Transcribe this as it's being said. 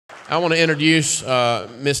I want to introduce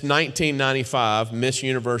Miss 1995, Miss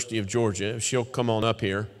University of Georgia. If she'll come on up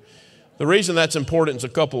here. The reason that's important is a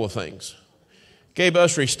couple of things. Gabe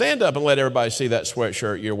Usry, stand up and let everybody see that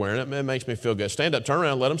sweatshirt you're wearing. It makes me feel good. Stand up, turn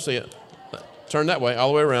around, let them see it. Turn that way, all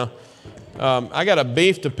the way around. I got a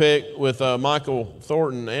beef to pick with Michael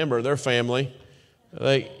Thornton and Amber, their family.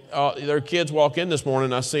 Their kids walk in this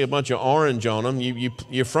morning, I see a bunch of orange on them.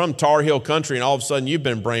 You're from Tar Heel country, and all of a sudden you've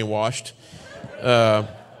been brainwashed.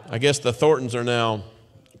 I guess the Thorntons are now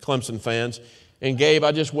Clemson fans. And Gabe,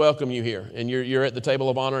 I just welcome you here. And you're at the table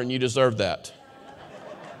of honor, and you deserve that.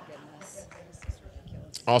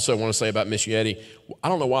 Also, I want to say about Miss Yeti, I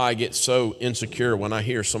don't know why I get so insecure when I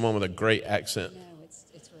hear someone with a great accent. No,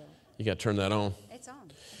 it's real. You got to turn that on. It's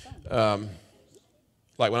on. It's on.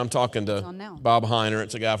 Like when I'm talking to Bob Heiner,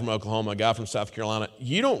 it's a guy from Oklahoma, a guy from South Carolina.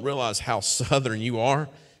 You don't realize how Southern you are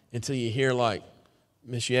until you hear like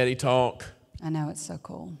Miss Yeti talk. I know, it's so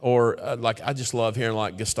cool. Or like I just love hearing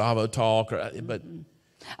like Gustavo talk. But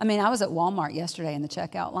I mean, I was at Walmart yesterday in the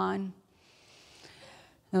checkout line.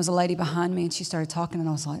 There was a lady behind me, and she started talking, and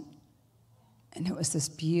I was like, and it was this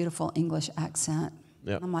beautiful English accent.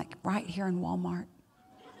 Yep. I'm like, right here in Walmart.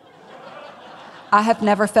 I have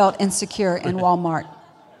never felt insecure in Walmart,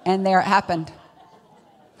 and there it happened.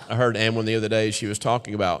 I heard Amwin the other day. She was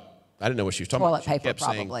talking about, I didn't know what she was talking about. She kept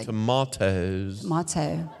probably. saying tomatoes.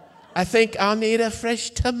 Tomato. I think I'll need a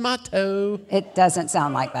fresh tomato. It doesn't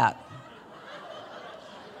sound like that.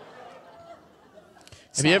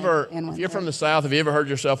 Have you ever, if you're from the South, have you ever heard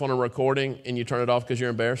yourself on a recording and you turn it off because you're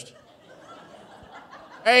embarrassed?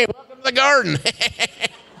 Hey, welcome to the garden.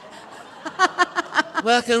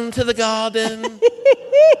 Welcome to the garden.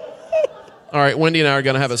 All right, Wendy and I are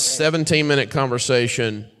going to have a 17-minute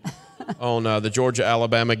conversation on the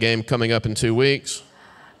Georgia-Alabama game coming up in 2 weeks.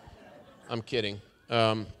 I'm kidding.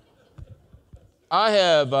 I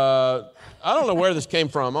don't know where this came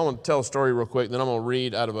from. I want to tell a story real quick, then I'm going to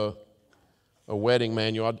read out of a wedding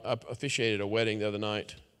manual. I officiated a wedding the other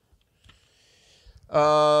night.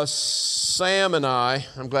 Sam and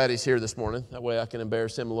I'm glad he's here this morning. That way I can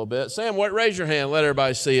embarrass him a little bit. Sam, raise your hand. Let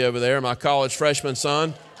everybody see over there. My college freshman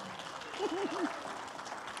son.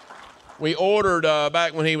 We ordered,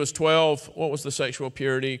 back when he was 12, what was the sexual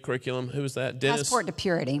purity curriculum? Who was that? Dennis? Passport to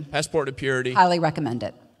Purity. Passport to Purity. Highly recommend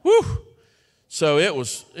it. Whew. So it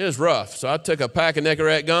was rough. So I took a pack of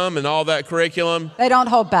Nicorette gum and all that curriculum. They don't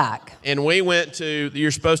hold back. And we went to,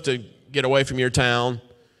 you're supposed to get away from your town.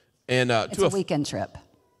 And it's a weekend trip.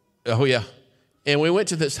 Oh, yeah. And we went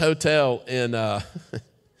to this hotel in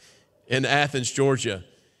in Athens, Georgia.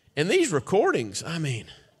 And these recordings, I mean,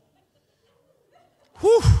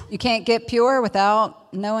 whew. You can't get pure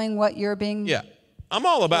without knowing what you're being. Yeah. I'm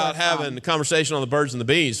all about having a conversation on the birds and the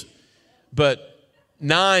bees. But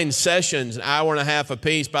 9 sessions, an hour and a half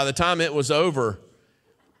apiece. By the time it was over,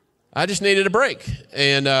 I just needed a break.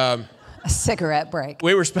 And a cigarette break.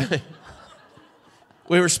 We were supposed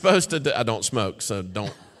to. I don't smoke, so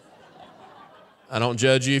don't. I don't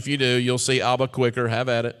judge you if you do. You'll see Abba quicker. Have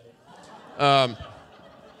at it. That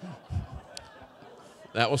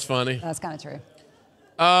was funny. That's kind of true.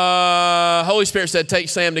 Holy Spirit said, "Take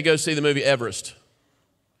Sam to go see the movie Everest."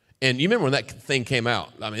 And you remember when that thing came out?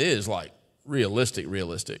 I mean, it is like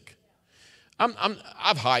realistic.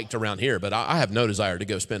 I've hiked around here, but I have no desire to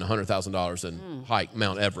go spend $100,000 and hike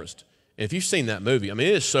Mount Everest. And if you've seen that movie, I mean,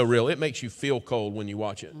 it is so real. It makes you feel cold when you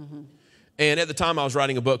watch it. Mm-hmm. And at the time, I was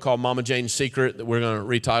writing a book called Mama Jane's Secret that we're going to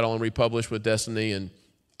retitle and republish with Destiny. And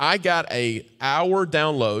I got an hour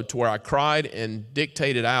download to where I cried and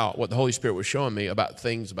dictated out what the Holy Spirit was showing me about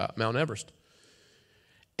things about Mount Everest.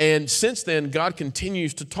 And since then, God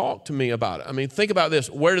continues to talk to me about it. I mean, think about this.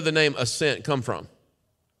 Where did the name Ascent come from?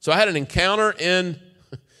 So I had an encounter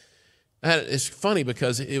it's funny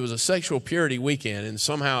because it was a sexual purity weekend, and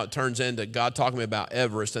somehow it turns into God talking to me about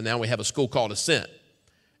Everest, and now we have a school called Ascent.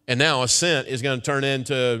 And now Ascent is going to turn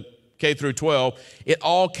into K through 12. It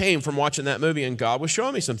all came from watching that movie, and God was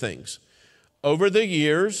showing me some things. Over the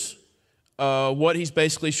years, what he's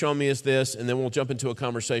basically shown me is this, and then we'll jump into a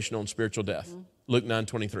conversation on spiritual death. Mm-hmm. Luke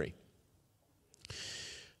 9:23.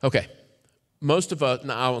 Okay. Most of us,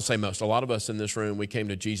 no, I won't say most, a lot of us in this room, we came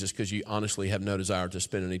to Jesus because you honestly have no desire to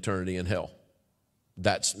spend an eternity in hell.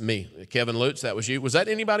 That's me. Kevin Lutz, that was you. Was that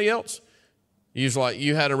anybody else? You was like,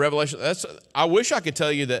 you had a revelation. I wish I could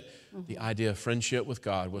tell you that the idea of friendship with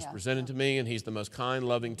God was presented to me, and he's the most kind,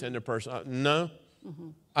 loving, tender person. No. Mm-hmm.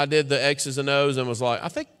 I did the X's and O's and was like, I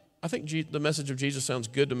think the message of Jesus sounds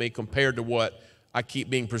good to me compared to what I keep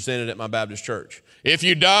being presented at my Baptist church. If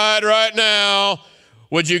you died right now,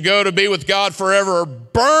 would you go to be with God forever or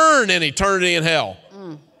burn in eternity in hell?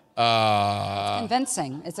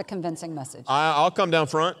 Convincing. It's a convincing message. I'll come down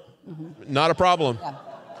front. Not a problem. Yeah.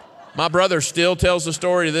 My brother still tells the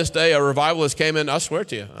story to this day. A revivalist came in. I swear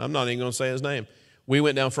to you, I'm not even going to say his name. We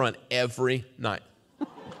went down front every night.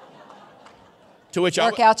 To which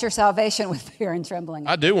Work out your salvation with fear and trembling.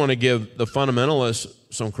 I do want to give the fundamentalists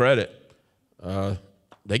some credit.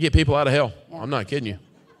 They get people out of hell. Yeah. I'm not kidding you.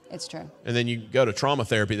 It's true. And then you go to trauma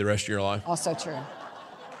therapy the rest of your life. Also true.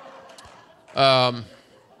 Um,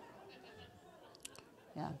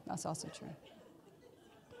 Yeah, that's also true.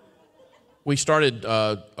 We started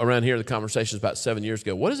around here the conversations about 7 years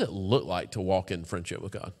ago. What does it look like to walk in friendship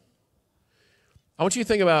with God? I want you to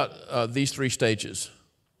think about these 3 stages.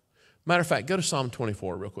 Matter of fact, go to Psalm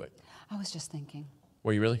 24 real quick. I was just thinking.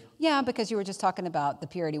 Were you really? Yeah, because you were just talking about the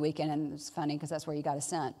purity weekend, and it's funny because that's where you got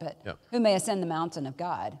ascent. But Yep. who may ascend the mountain of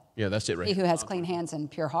God? Yeah, that's it right He here. who has clean hands and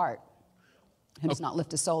pure heart, who does not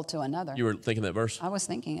lift a soul to another. You were thinking that verse? I was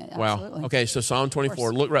thinking it, Wow. absolutely. Okay, so Psalm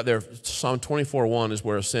 24, look right there. Psalm 24:1 is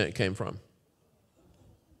where ascent came from.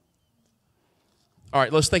 All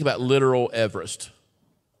right, let's think about literal Everest.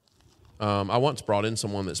 I once brought in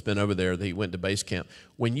someone that's been over there. He went to base camp.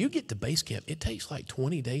 When you get to base camp, it takes like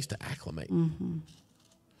 20 days to acclimate.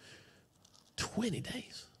 20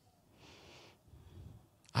 days.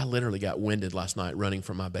 I literally got winded last night running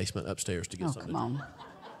from my basement upstairs to get Oh, something. come on.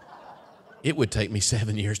 It would take me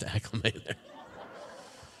 7 years to acclimate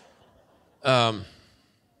there.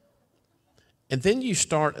 And then you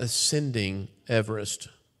start ascending Everest,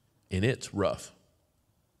 and it's rough.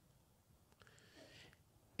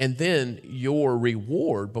 And then your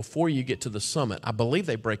reward before you get to the summit, I believe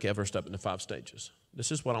they break Everest up into 5 stages.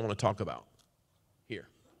 This is what I want to talk about here.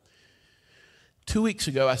 2 weeks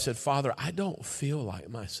ago, I said, Father, I don't feel like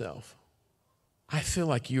myself. I feel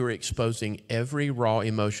like you're exposing every raw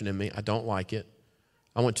emotion in me. I don't like it.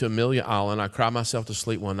 I went to Amelia Island. I cried myself to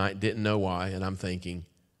sleep one night, didn't know why, and I'm thinking,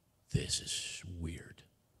 this is weird.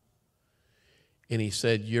 And he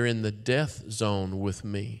said, you're in the death zone with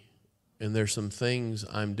me, and there's some things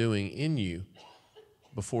I'm doing in you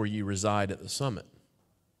before you reside at the summit.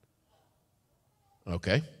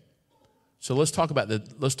 Okay. So let's talk about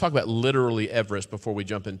literally Everest before we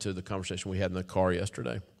jump into the conversation we had in the car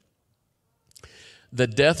yesterday. The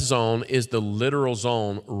death zone is the literal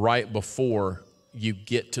zone right before you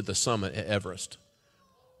get to the summit at Everest.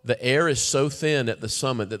 The air is so thin at the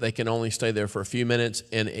summit that they can only stay there for a few minutes,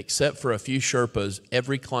 and except for a few Sherpas,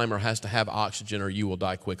 every climber has to have oxygen or you will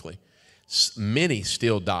die quickly. Many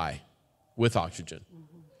still die with oxygen.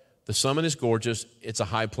 The summit is gorgeous. It's a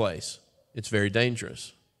high place. It's very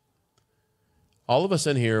dangerous. All of us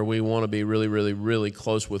in here, we want to be really, really, really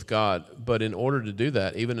close with God. But in order to do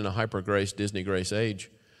that, even in a hyper-grace, Disney grace age,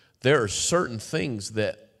 there are certain things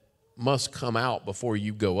that must come out before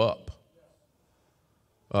you go up.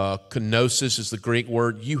 Kenosis is the Greek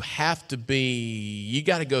word. You got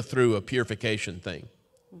to go through a purification thing.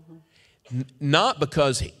 Not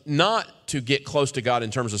to get close to God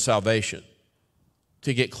in terms of salvation,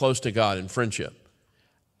 to get close to God in friendship.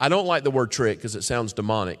 I don't like the word trick because it sounds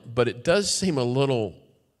demonic, but it does seem a little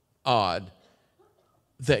odd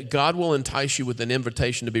that God will entice you with an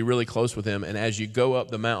invitation to be really close with him, and as you go up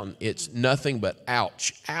the mountain, it's nothing but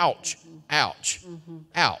ouch, ouch, ouch,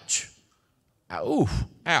 ouch, oof,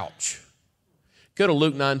 ouch. Go to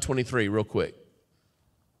Luke 9:23 real quick.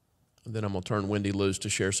 And then I'm going to turn Wendy loose to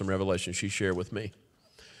share some revelation she shared with me.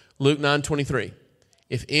 Luke 9:23.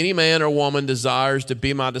 If any man or woman desires to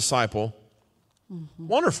be my disciple,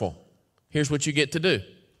 wonderful. Here's what you get to do.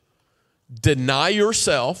 Deny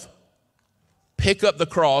yourself, pick up the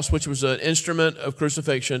cross, which was an instrument of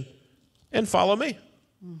crucifixion, and follow me.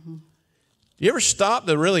 Do you ever stop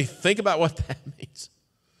to really think about what that means?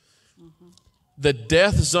 The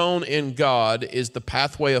death zone in God is the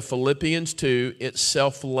pathway of Philippians 2. It's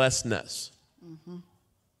selflessness.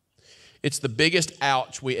 It's the biggest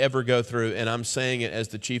ouch we ever go through, and I'm saying it as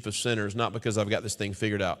the chief of sinners, not because I've got this thing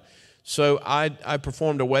figured out. So I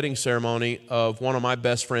performed a wedding ceremony of one of my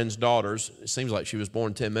best friend's daughters. It seems like she was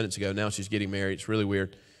born 10 minutes ago. Now she's getting married. It's really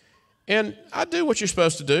weird. And I do what you're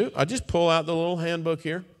supposed to do. I just pull out the little handbook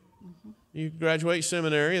here. You graduate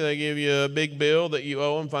seminary, they give you a big bill that you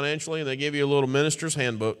owe them financially, and they give you a little minister's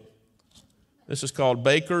handbook. This is called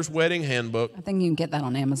Baker's Wedding Handbook. I think you can get that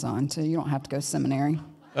on Amazon, too. You don't have to go to seminary.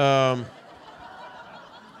 I'm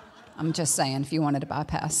just saying, if you wanted to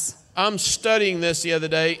bypass. I'm studying this the other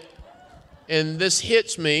day, and this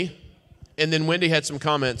hits me, and then Wendy had some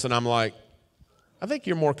comments, and I'm like, I think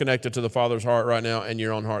you're more connected to the Father's heart right now and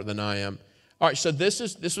your own heart than I am. All right, so this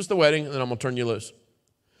was the wedding, and then I'm going to turn you loose.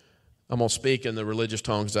 I'm going to speak in the religious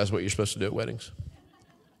tongue because that's what you're supposed to do at weddings.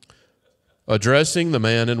 Addressing the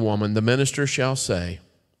man and woman, the minister shall say,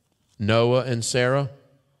 Noah and Sarah,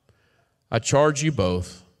 I charge you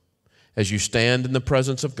both, as you stand in the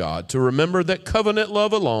presence of God, to remember that covenant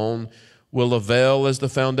love alone will avail as the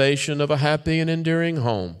foundation of a happy and enduring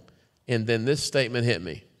home. And then this statement hit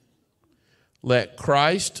me. Let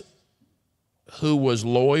Christ, who was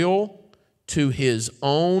loyal to his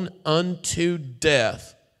own unto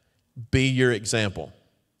death, be your example.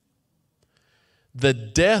 The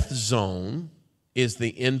death zone is the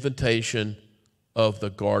invitation of the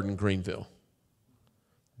Garden Greenville.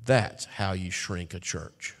 That's how you shrink a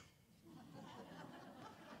church.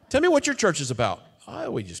 Tell me what your church is about.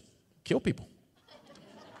 Oh, we just kill people.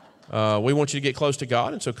 We want you to get close to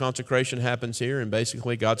God, and so consecration happens here, and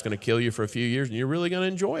basically God's going to kill you for a few years, and you're really going to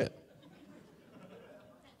enjoy it.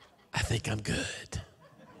 I think I'm good.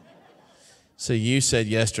 So you said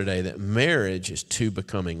yesterday that marriage is two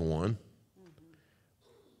becoming one.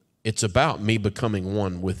 It's about me becoming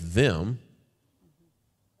one with them,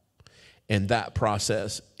 and that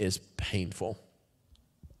process is painful.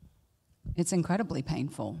 It's incredibly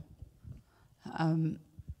painful.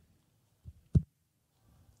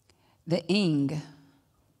 The ing,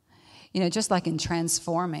 just like in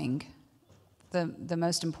transforming, the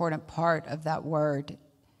most important part of that word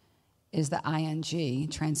is the ing,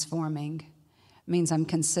 transforming. It means I'm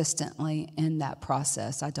consistently in that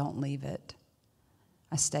process. I don't leave it.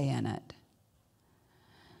 I stay in it.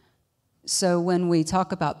 So when we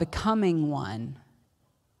talk about becoming one,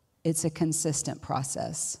 it's a consistent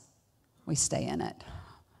process. We stay in it.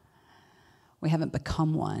 We haven't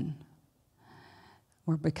become one.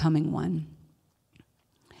 We're becoming one.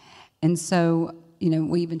 And so,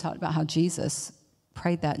 we even talked about how Jesus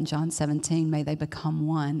prayed that in John 17, may they become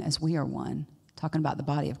one as we are one, talking about the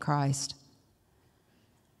body of Christ.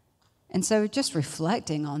 And so just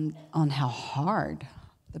reflecting on how hard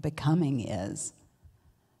the becoming is.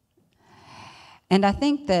 And I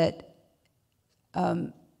think that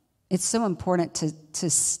it's so important to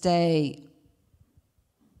stay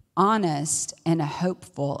honest and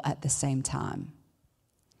hopeful at the same time.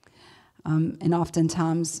 And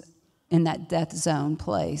oftentimes in that death zone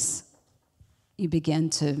place, you begin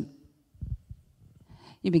to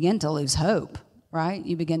lose hope, right?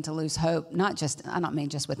 You begin to lose hope. I don't mean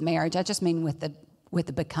just with marriage. I just mean with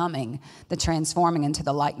the becoming, the transforming into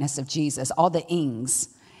the likeness of Jesus. All the ings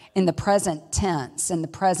in the present tense, in the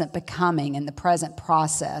present becoming, in the present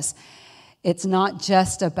process. It's not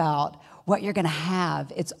just about what you're going to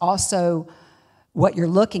have. It's also what you're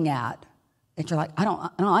looking at. That you're like, I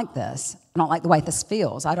don't like this. I don't like the way this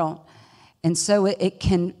feels. And so it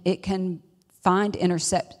can find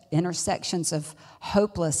intersections of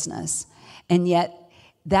hopelessness. And yet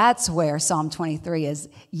that's where Psalm 23 is,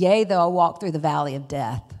 yea, though I walk through the valley of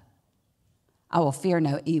death, I will fear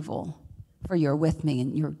no evil, for you're with me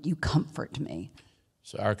and you comfort me.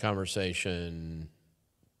 So our conversation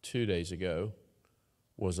 2 days ago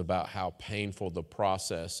was about how painful the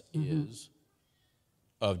process is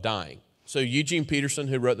of dying. So Eugene Peterson,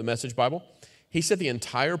 who wrote the Message Bible, he said the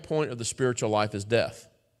entire point of the spiritual life is death.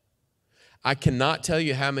 I cannot tell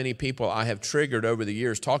you how many people I have triggered over the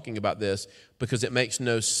years talking about this because it makes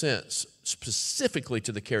no sense specifically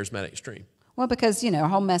to the charismatic stream. Well, because, our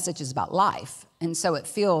whole message is about life. And so it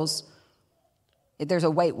feels, there's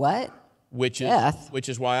a wait, what? Death. Which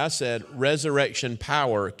is why I said resurrection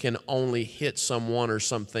power can only hit someone or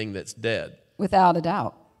something that's dead. Without a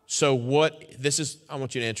doubt. So I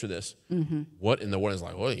want you to answer this. What in the world is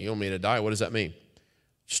like, well, you want me to die? What does that mean?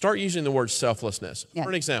 Start using the word selflessness. Yeah. For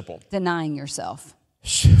an example. Denying yourself.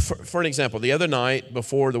 For an example, the other night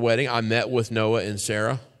before the wedding, I met with Noah and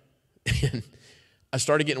Sarah, and I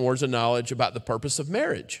started getting words of knowledge about the purpose of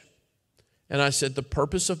marriage. And I said, the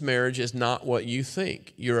purpose of marriage is not what you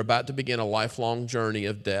think. You're about to begin a lifelong journey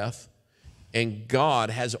of death, and God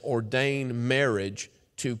has ordained marriage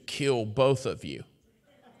to kill both of you.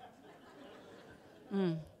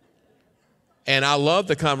 And I love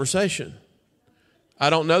the conversation. I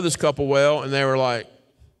don't know this couple well, and they were like,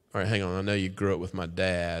 all right, hang on, I know you grew up with my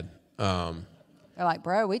dad. They're like,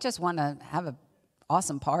 bro, we just want to have an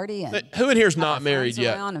awesome party. And who in here is not married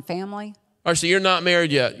yet? And family. All right, so you're not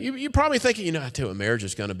married yet. You're probably thinking, I tell you what marriage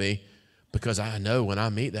is going to be, because I know when I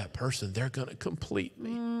meet that person, they're going to complete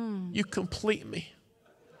me. You complete me.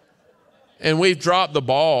 And we've dropped the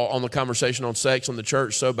ball on the conversation on sex in the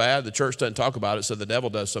church so bad, the church doesn't talk about it, so the devil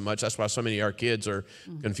does so much. That's why so many of our kids are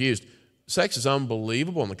confused. Sex is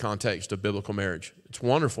unbelievable in the context of biblical marriage. It's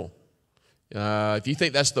wonderful. If you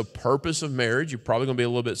think that's the purpose of marriage, you're probably going to be a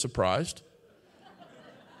little bit surprised.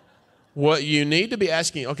 What you need to be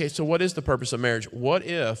asking, okay, so what is the purpose of marriage? What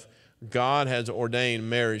if God has ordained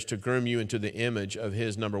marriage to groom you into the image of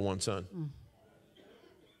his number one son.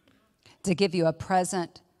 To give you a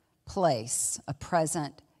present place, a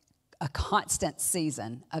constant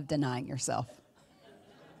season of denying yourself.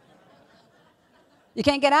 You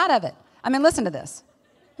can't get out of it. I mean, listen to this.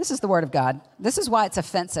 This is the word of God. This is why it's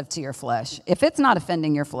offensive to your flesh. If it's not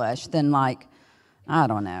offending your flesh, then I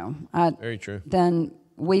don't know. Very true. Then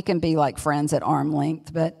we can be like friends at arm's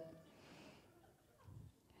length.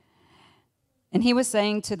 And he was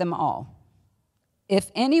saying to them all, if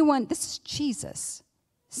anyone, this is Jesus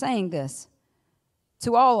saying this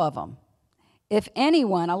to all of them. If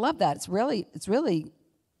anyone, I love that. It's really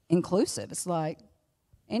inclusive. It's like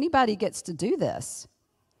anybody gets to do this.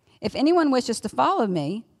 If anyone wishes to follow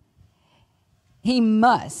me, he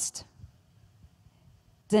must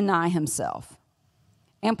deny himself.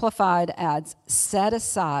 Amplified adds, set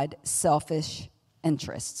aside selfish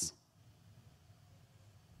interests.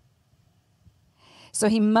 So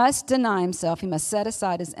he must deny himself. He must set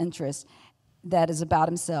aside his interest that is about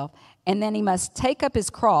himself. And then he must take up his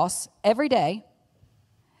cross every day.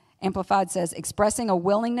 Amplified says, expressing a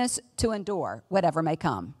willingness to endure whatever may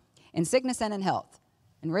come, in sickness and in health,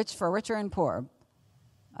 and for richer and poor.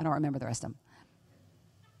 I don't remember the rest of them.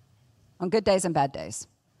 On good days and bad days.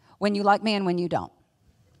 When you like me and when you don't.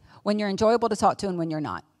 When you're enjoyable to talk to and when you're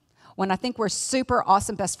not. When I think we're super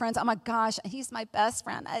awesome best friends, oh my gosh, he's my best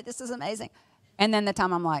friend. This is amazing. And then the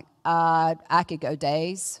time I'm like, I could go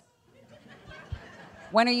days.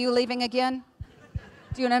 When are you leaving again?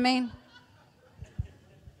 Do you know what I mean?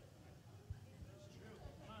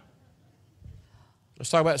 Let's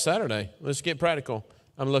talk about Saturday. Let's get practical.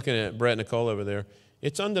 I'm looking at Brett and Nicole over there.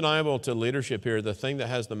 It's undeniable to leadership here. The thing that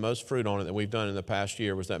has the most fruit on it that we've done in the past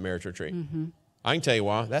year was that marriage retreat. Mm-hmm. I can tell you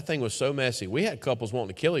why. That thing was so messy. We had couples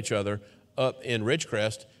wanting to kill each other up in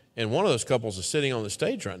Ridgecrest, and one of those couples is sitting on the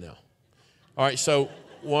stage right now. All right, so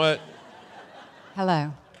what?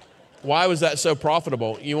 Hello. Why was that so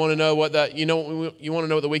profitable? You want to know what you want to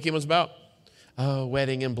know what the weekend was about? Oh,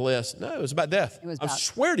 wedding and bliss. No, it was about death. I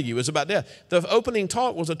swear to you, it was about death. The opening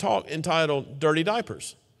talk was a talk entitled Dirty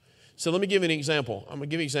Diapers. So let me give you an example. I'm going to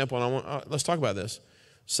give you an example, and let's talk about this.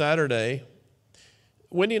 Saturday,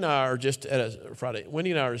 Wendy and I are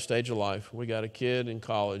Wendy and I are at a stage of life. We got a kid in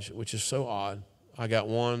college, which is so odd. I got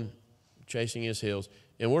one chasing his heels,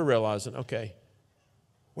 and we're realizing, okay,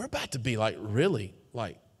 we're about to be really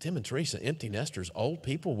like Tim and Teresa, empty nesters, old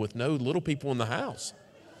people with no little people in the house.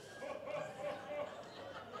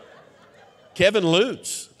 Kevin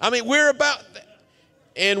Lutz. I mean, we're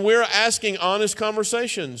asking honest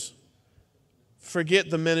conversations. Forget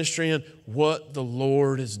the ministry and what the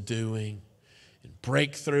Lord is doing and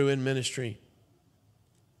breakthrough in ministry.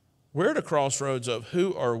 We're at a crossroads of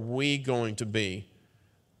who are we going to be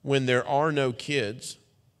when there are no kids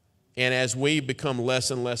and as we become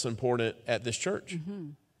less and less important at this church. Mm-hmm.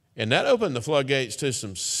 And that opened the floodgates to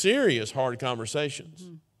some serious hard conversations.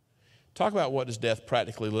 Mm-hmm. Talk about what does death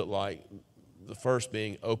practically look like. The first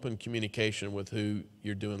being open communication with who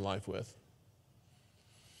you're doing life with.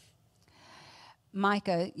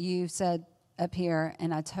 Micah, you said up here,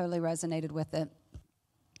 and I totally resonated with it.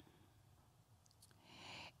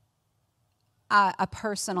 I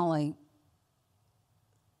personally,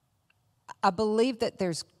 I believe that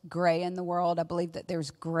there's gray in the world. I believe that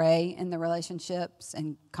there's gray in the relationships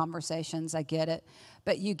and conversations. I get it.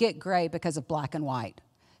 But you get gray because of black and white.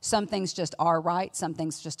 Some things just are right. Some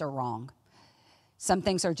things just are wrong. Some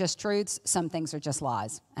things are just truths, some things are just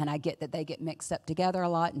lies. And I get that they get mixed up together a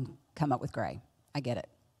lot and come up with gray. I get it.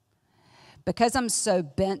 Because I'm so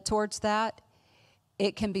bent towards that,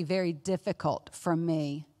 it can be very difficult for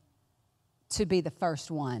me to be the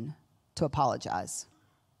first one to apologize.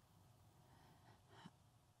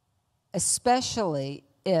 Especially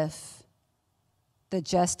if the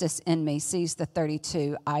justice in me sees the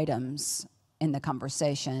 32 items in the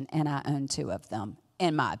conversation and I own 2 of them,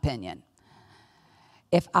 in my opinion.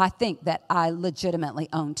 If I think that I legitimately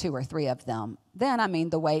own 2 or 3 of them, then,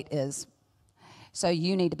 the weight is, so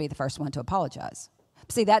you need to be the first one to apologize.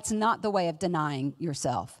 See, that's not the way of denying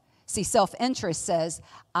yourself. See, self-interest says,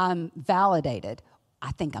 I'm validated.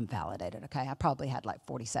 I think I'm validated, okay? I probably had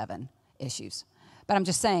 47 issues. But I'm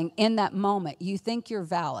just saying, in that moment, you think you're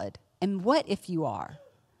valid. And what if you are?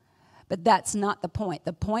 But that's not the point.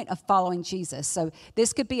 The point of following Jesus. So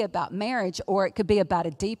this could be about marriage, or it could be about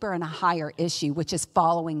a deeper and a higher issue, which is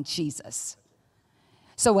following Jesus.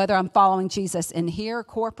 So whether I'm following Jesus in here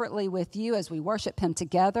corporately with you as we worship him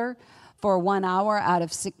together for 1 hour out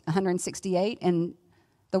of 168 in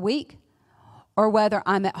the week, or whether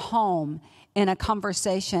I'm at home in a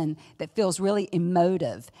conversation that feels really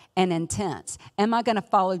emotive and intense, am I going to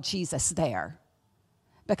follow Jesus there?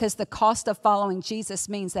 Because the cost of following Jesus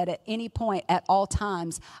means that at any point, at all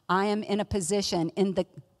times, I am in a position in the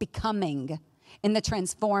becoming, in the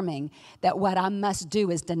transforming, that what I must do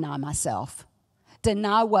is deny myself.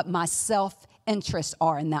 Deny what my self-interests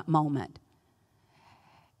are in that moment.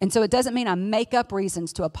 And so it doesn't mean I make up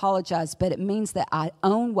reasons to apologize, but it means that I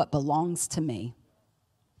own what belongs to me.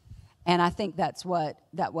 And I think that's what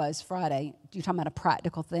that was Friday. You're talking about a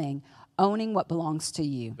practical thing. Owning what belongs to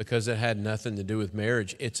you. Because it had nothing to do with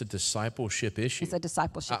marriage. It's a discipleship issue. It's a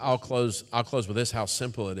discipleship I'll close with this, how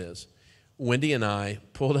simple it is. Wendy and I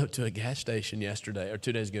pulled up to a gas station yesterday, or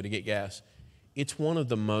 2 days ago, to get gas. It's one of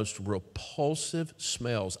the most repulsive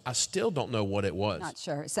smells. I still don't know what it was. Not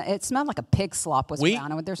sure. It smelled like a pig slop was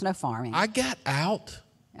around, and there's no farming. I got out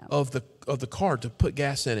of the car to put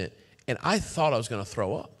gas in it, and I thought I was going to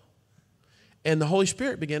throw up. And the Holy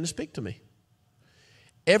Spirit began to speak to me.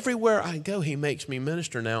 Everywhere I go, he makes me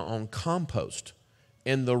minister now on compost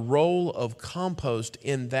and the role of compost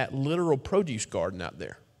in that literal produce garden out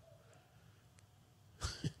there.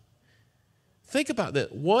 Think about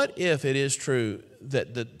that. What if it is true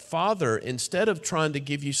that the Father, instead of trying to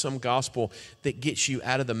give you some gospel that gets you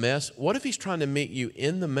out of the mess, what if he's trying to meet you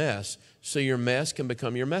in the mess so your mess can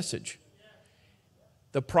become your message?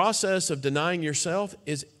 The process of denying yourself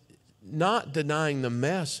is not denying the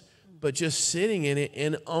mess, but just sitting in it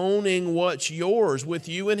and owning what's yours with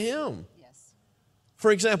you and him. Yes. For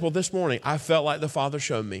example, this morning, I felt like the Father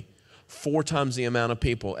showed me 4 times the amount of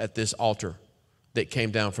people at this altar that came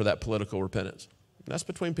down for that political repentance. That's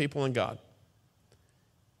between people and God.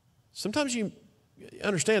 Sometimes you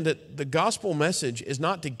understand that the gospel message is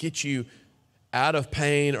not to get you out of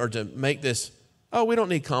pain or to make this, oh, we don't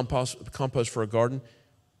need compost for a garden.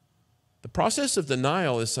 The process of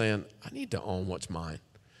denial is saying, I need to own what's mine.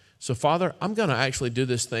 So, Father, I'm going to actually do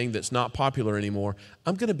this thing that's not popular anymore.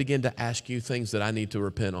 I'm going to begin to ask you things that I need to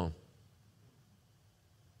repent on.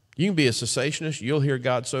 You can be a cessationist. You'll hear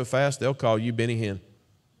God so fast, they'll call you Benny Hinn.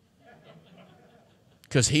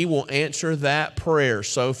 Because he will answer that prayer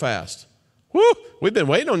so fast. Woo! We've been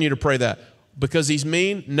waiting on you to pray that. Because he's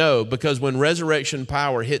mean? No. Because when resurrection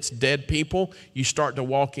power hits dead people, you start to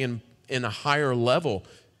walk in a higher level.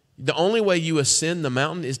 The only way you ascend the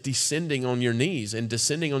mountain is descending on your knees, and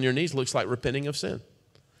descending on your knees looks like repenting of sin.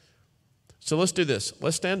 So let's do this.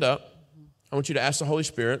 Let's stand up. I want you to ask the Holy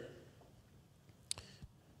Spirit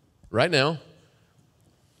right now.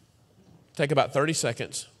 Take about 30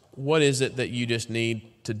 seconds. What is it that you just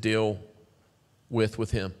need to deal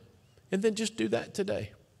with him? And then just do that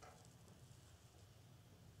today.